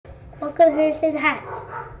Welcome to Harrison Hacks.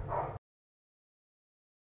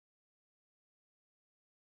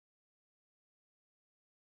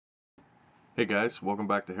 Hey guys, welcome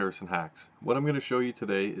back to Harrison Hacks. What I'm going to show you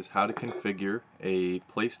today is how to configure a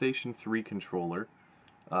PlayStation 3 controller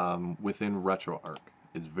within RetroArch.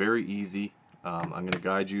 It's very easy. I'm going to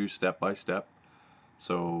guide you step by step.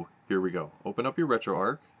 So here we go. Open up your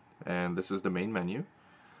RetroArch, and this is the main menu.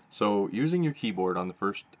 So using your keyboard on the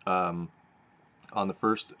first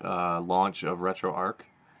launch of RetroArch,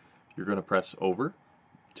 you're going to press over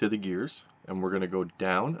to the gears, and we're going to go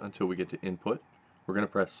down until we get to input. We're going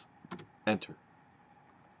to press enter.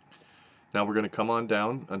 Now we're going to come on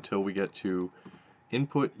down until we get to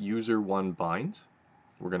input user 1 binds.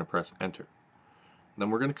 We're going to press enter. Then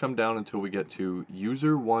we're going to come down until we get to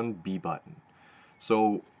user 1 B button.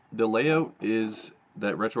 So the layout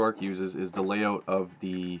that RetroArch uses is the layout of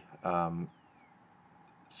the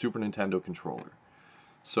Super Nintendo controller.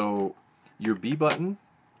 So your B button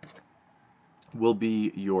will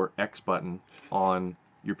be your X button on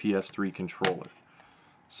your PS3 controller.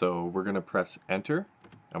 So we're going to press enter,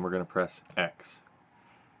 and we're going to press X.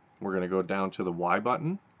 We're going to go down to the Y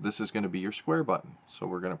button. This is going to be your square button. So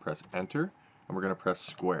we're going to press enter, and we're going to press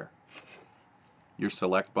square. Your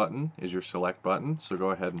select button is your select button, so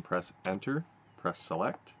go ahead and press enter, press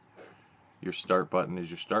select. Your start button is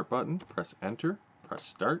your start button, press enter, press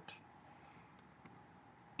start.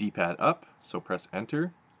 D-pad up, so press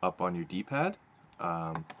enter, up on your D-pad.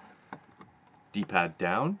 D-pad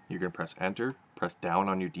down, you're going to press enter, press down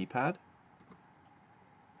on your D-pad,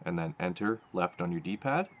 and then enter left on your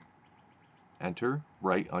D-pad, enter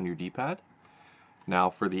right on your D-pad. Now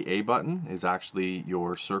for the A button is actually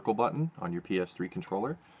your circle button on your PS3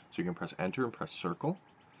 controller, so you can press enter and press circle.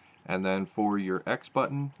 And then for your X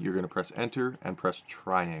button, you're going to press enter and press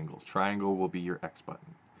triangle. Triangle will be your X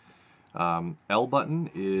button. L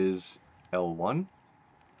button is L1,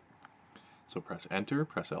 so press enter,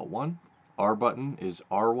 press L1. R button is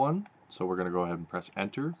R1, so we're going to go ahead and press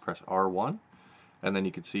enter, press R1, and then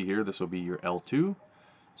you can see here this will be your L2,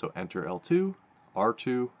 so enter L2,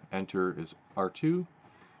 R2, enter is R2,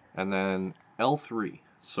 and then L3.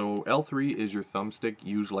 So L3 is your thumbstick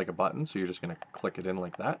used like a button, so you're just going to click it in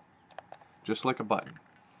like that, just like a button.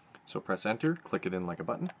 So press enter, click it in like a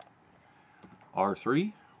button.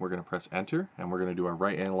 R3, we're going to press enter, and we're going to do our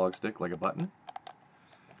right analog stick like a button.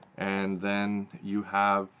 And then you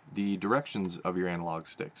have the directions of your analog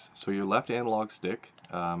sticks. So your left analog stick,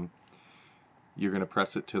 you're going to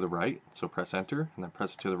press it to the right, so press enter and then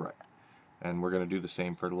press it to the right. And we're going to do the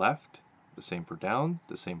same for left, the same for down,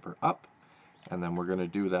 the same for up, and then we're going to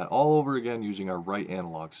do that all over again using our right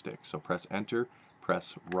analog stick. So press enter,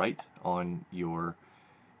 press right on your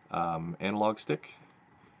analog stick,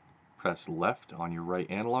 press left on your right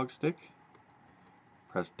analog stick,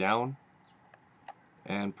 press down,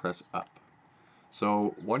 and press up.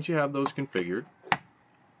 So once you have those configured,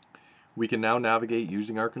 we can now navigate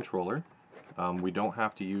using our controller. We don't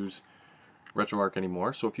have to use RetroArch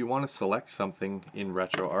anymore. So if you want to select something in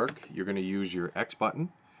RetroArch, you're going to use your X button,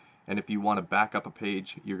 and if you want to back up a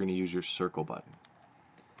page, you're going to use your circle button.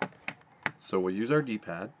 So we'll use our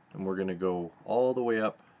D-pad, and we're going to go all the way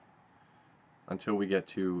up until we get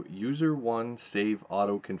to user 1 save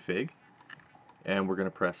auto config, and we're going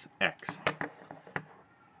to press X.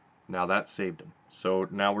 Now that saved them. So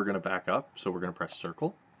now we're going to back up. So we're going to press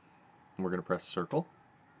circle, and we're going to press circle,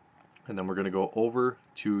 and then we're going to go over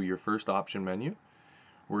to your first option menu.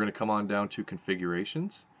 We're going to come on down to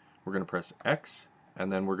configurations. We're going to press X, and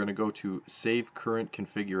then we're going to go to save current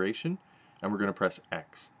configuration, and we're going to press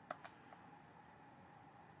X.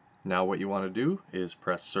 Now what you want to do is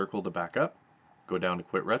press circle to back up, go down to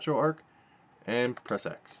quit RetroArch, and press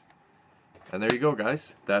X. And there you go,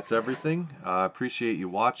 guys. That's everything. I appreciate you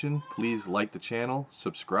watching. Please like the channel,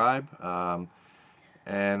 subscribe,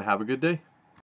 and have a good day.